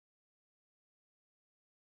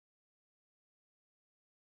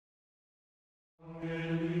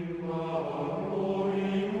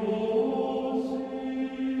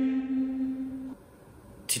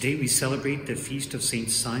Today we celebrate the feast of St.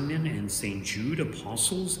 Simon and St. Jude,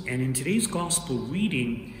 apostles, and in today's gospel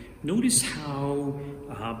reading, notice how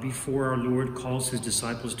before our Lord calls his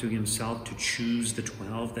disciples to himself to choose the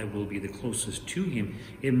 12 that will be the closest to him,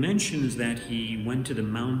 it mentions that he went to the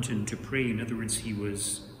mountain to pray. In other words, he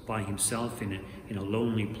was by himself in a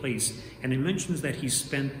lonely place, and it mentions that he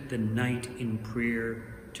spent the night in prayer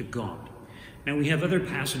to God. Now we have other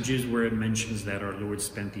passages where it mentions that our Lord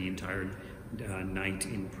spent the entire night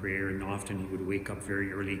in prayer, and often he would wake up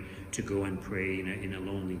very early to go and pray in a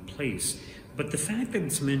lonely place. But the fact that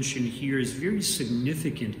it's mentioned here is very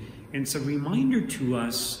significant, and it's a reminder to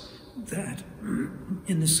us that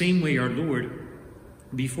in the same way our Lord,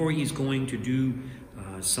 before he's going to do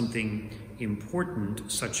something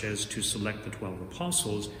important, such as to select the 12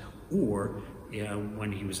 apostles, or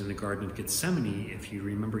when he was in the Garden of Gethsemane, if you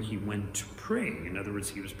remember, he went to pray. In other words,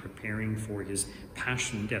 he was preparing for his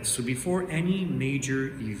passion and death. So before any major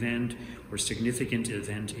event or significant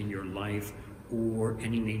event in your life, or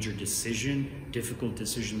any major decision, difficult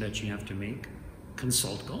decision that you have to make,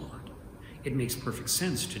 consult God. It makes perfect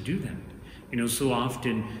sense to do that. You know, so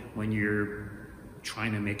often when you're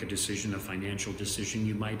trying to make a decision, a financial decision,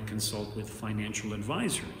 you might consult with financial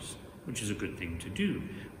advisors, which is a good thing to do.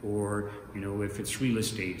 Or, you know, if it's real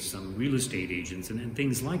estate, some real estate agents and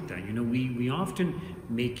things like that. You know, we often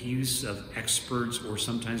make use of experts, or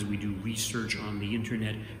sometimes we do research on the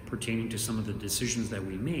internet pertaining to some of the decisions that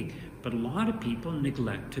we make. But a lot of people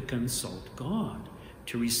neglect to consult God,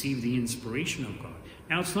 to receive the inspiration of God.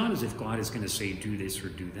 Now, it's not as if God is going to say, do this or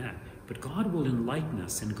do that. But God will enlighten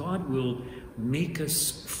us, and God will make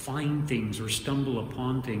us find things or stumble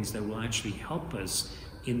upon things that will actually help us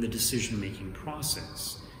in the decision-making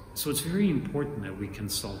process. So it's very important that we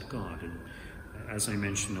consult God. And as I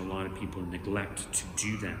mentioned, a lot of people neglect to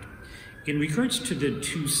do that. In regards to the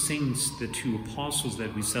two saints, the two apostles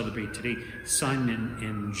that we celebrate today, Simon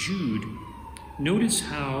and Jude, notice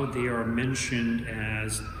how they are mentioned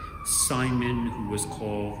as Simon, who was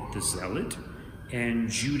called the Zealot, and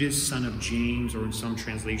Judas, son of James, or in some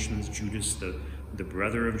translations, Judas, the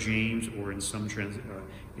brother of James, or in some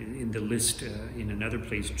in the list in another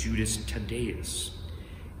place, Judas Thaddeus.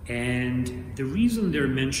 And the reason they're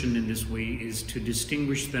mentioned in this way is to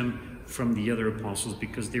distinguish them from the other apostles,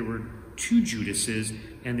 because there were two Judases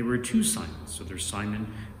and there were two Simons. So there's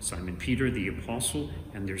Simon Peter, the apostle,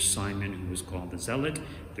 and there's Simon, who was called the Zealot.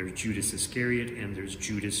 There's Judas Iscariot, and there's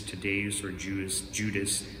Judas Thaddeus, or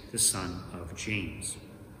Judas, the son of James.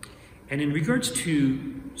 And in regards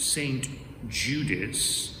to Saint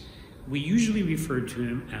Judas, we usually refer to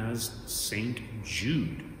him as Saint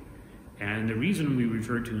Jude. And the reason we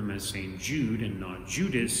refer to him as Saint Jude and not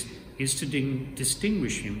Judas is to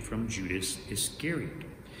distinguish him from Judas Iscariot.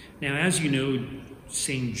 Now, as you know,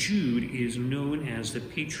 Saint Jude is known as the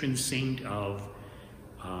patron saint of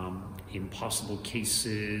impossible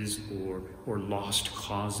cases or lost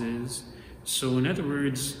causes. So in other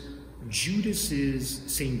words,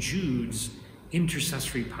 Saint Jude's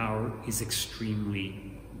intercessory power is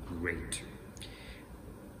extremely great.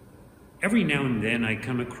 Every now and then I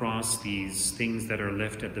come across these things that are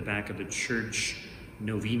left at the back of the church,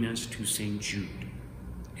 novenas to St. Jude.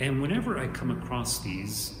 And whenever I come across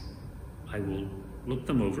these, I will look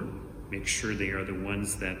them over, make sure they are the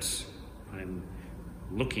ones that I'm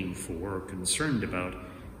looking for or concerned about,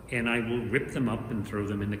 and I will rip them up and throw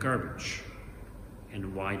them in the garbage.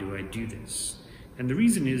 And why do I do this? And the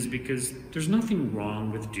reason is because there's nothing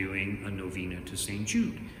wrong with doing a novena to St.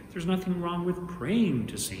 Jude. There's nothing wrong with praying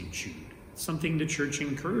to St. Jude. It's something the church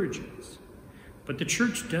encourages. But the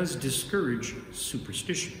church does discourage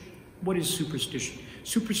superstition. What is superstition?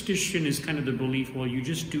 Superstition is kind of the belief, well, you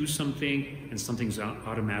just do something and something's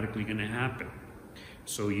automatically going to happen.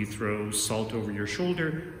 So you throw salt over your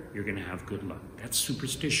shoulder, you're going to have good luck. That's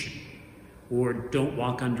superstition. Or don't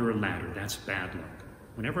walk under a ladder. That's bad luck.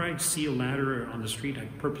 Whenever I see a ladder on the street, I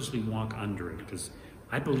purposely walk under it because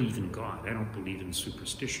I believe in God. I don't believe in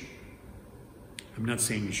superstition. I'm not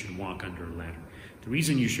saying you should walk under a ladder. The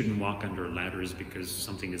reason you shouldn't walk under a ladder is because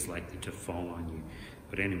something is likely to fall on you.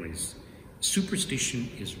 But anyways, superstition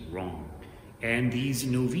is wrong. And these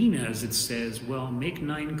novenas, it says, well, make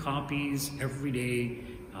 9 copies every day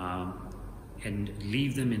and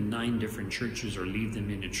leave them in 9 different churches, or leave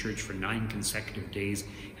them in a church for 9 consecutive days.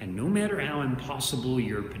 And no matter how impossible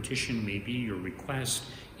your petition may be, your request,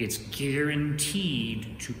 it's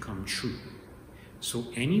guaranteed to come true. So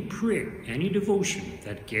any prayer, any devotion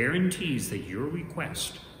that guarantees that your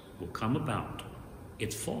request will come about,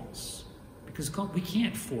 it's false. Because God, we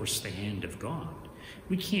can't force the hand of God.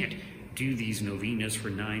 We can't do these novenas for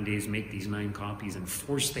 9 days, make these 9 copies and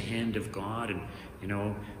force the hand of God and,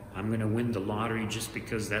 I'm going to win the lottery just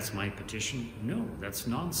because that's my petition. No, that's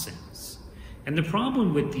nonsense. And the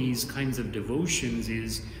problem with these kinds of devotions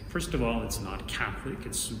is, first of all, it's not Catholic,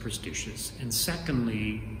 it's superstitious. And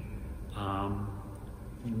secondly,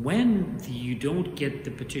 when you don't get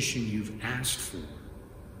the petition you've asked for,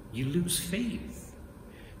 you lose faith.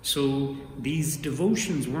 So these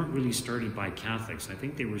devotions weren't really started by Catholics. I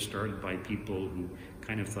think they were started by people who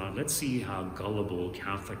kind of thought, let's see how gullible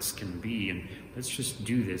Catholics can be, and let's just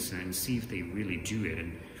do this and see if they really do it.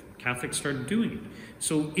 And Catholics started doing it.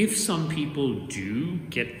 So if some people do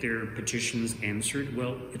get their petitions answered,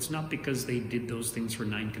 well, it's not because they did those things for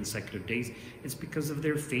 9 consecutive days. It's because of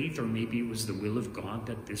their faith, or maybe it was the will of God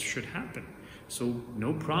that this should happen. So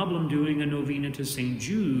no problem doing a novena to St.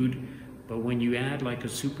 Jude, but when you add like a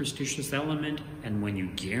superstitious element, and when you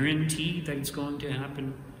guarantee that it's going to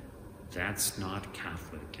happen, that's not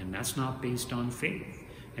Catholic, and that's not based on faith.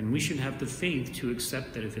 And we should have the faith to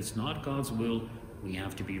accept that if it's not God's will, we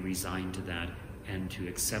have to be resigned to that and to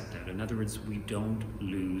accept that. In other words, we don't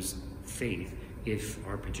lose faith if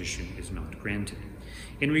our petition is not granted.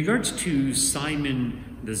 In regards to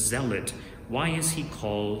Simon the Zealot, why is he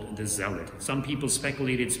called the Zealot? Some people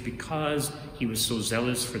speculate it's because he was so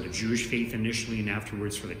zealous for the Jewish faith initially and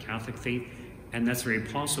afterwards for the Catholic faith, and that's very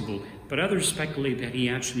possible. But others speculate that he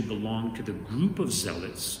actually belonged to the group of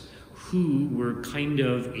zealots who were kind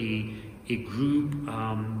of a group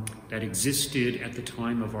that existed at the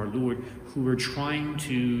time of our Lord, who were trying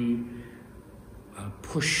to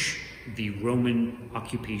push the Roman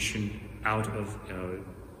occupation out of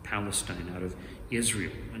Palestine, out of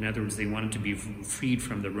Israel. In other words, they wanted to be freed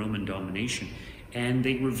from the Roman domination. And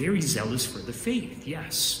they were very zealous for the faith,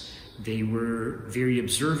 yes. They were very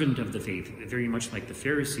observant of the faith, very much like the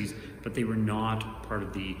Pharisees, but they were not part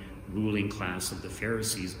of the ruling class of the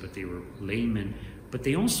Pharisees, but they were laymen. But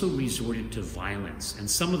they also resorted to violence, and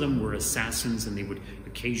some of them were assassins, and they would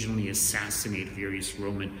occasionally assassinate various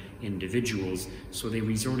Roman individuals. So they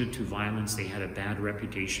resorted to violence. They had a bad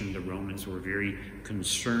reputation. The Romans were very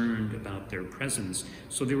concerned about their presence.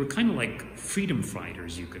 So they were kind of like freedom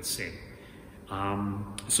fighters, you could say.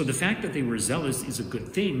 So the fact that they were zealous is a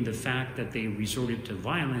good thing. The fact that they resorted to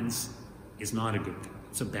violence is not a good thing.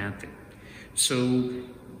 It's a bad thing. So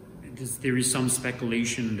there is some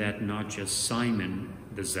speculation that not just Simon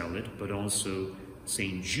the Zealot, but also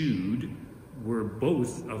St. Jude were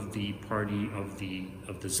both of the party of the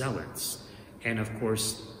Zealots. And of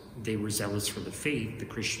course, they were zealous for the faith, the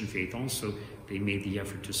Christian faith also. They made the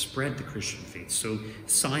effort to spread the Christian faith. So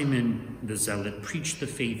Simon the Zealot preached the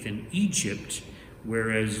faith in Egypt,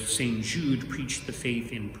 whereas St. Jude preached the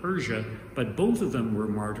faith in Persia, but both of them were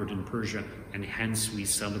martyred in Persia, and hence we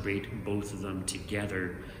celebrate both of them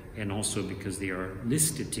together, and also because they are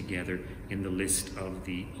listed together in the list of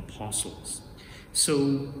the apostles.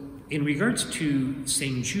 So in regards to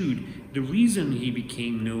St. Jude, the reason he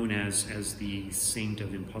became known as the saint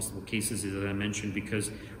of impossible cases is, as I mentioned,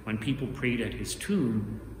 because when people prayed at his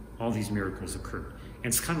tomb, all these miracles occurred. And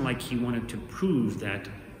it's kind of like he wanted to prove that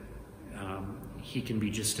he can be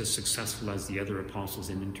just as successful as the other apostles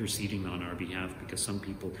in interceding on our behalf, because some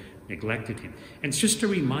people neglected him. And it's just a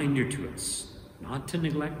reminder to us not to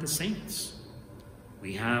neglect the saints.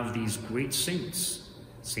 We have these great saints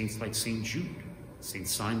like St. Jude, St.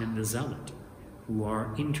 Simon the Zealot, who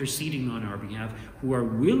are interceding on our behalf, who are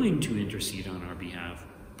willing to intercede on our behalf,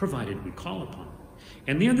 provided we call upon them.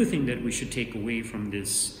 And the other thing that we should take away from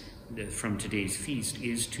from today's feast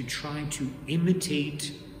is to try to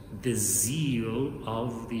imitate the zeal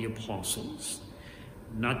of the apostles,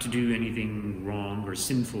 not to do anything wrong or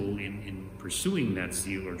sinful in pursuing that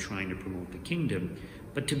zeal or trying to promote the kingdom,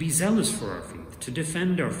 but to be zealous for our faith, to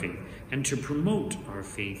defend our faith, and to promote our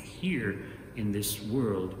faith here in this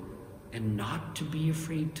world, and not to be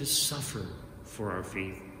afraid to suffer for our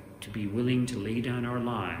faith, to be willing to lay down our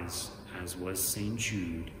lives, as was St.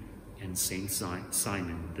 Jude and St.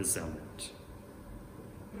 Simon the Zealot.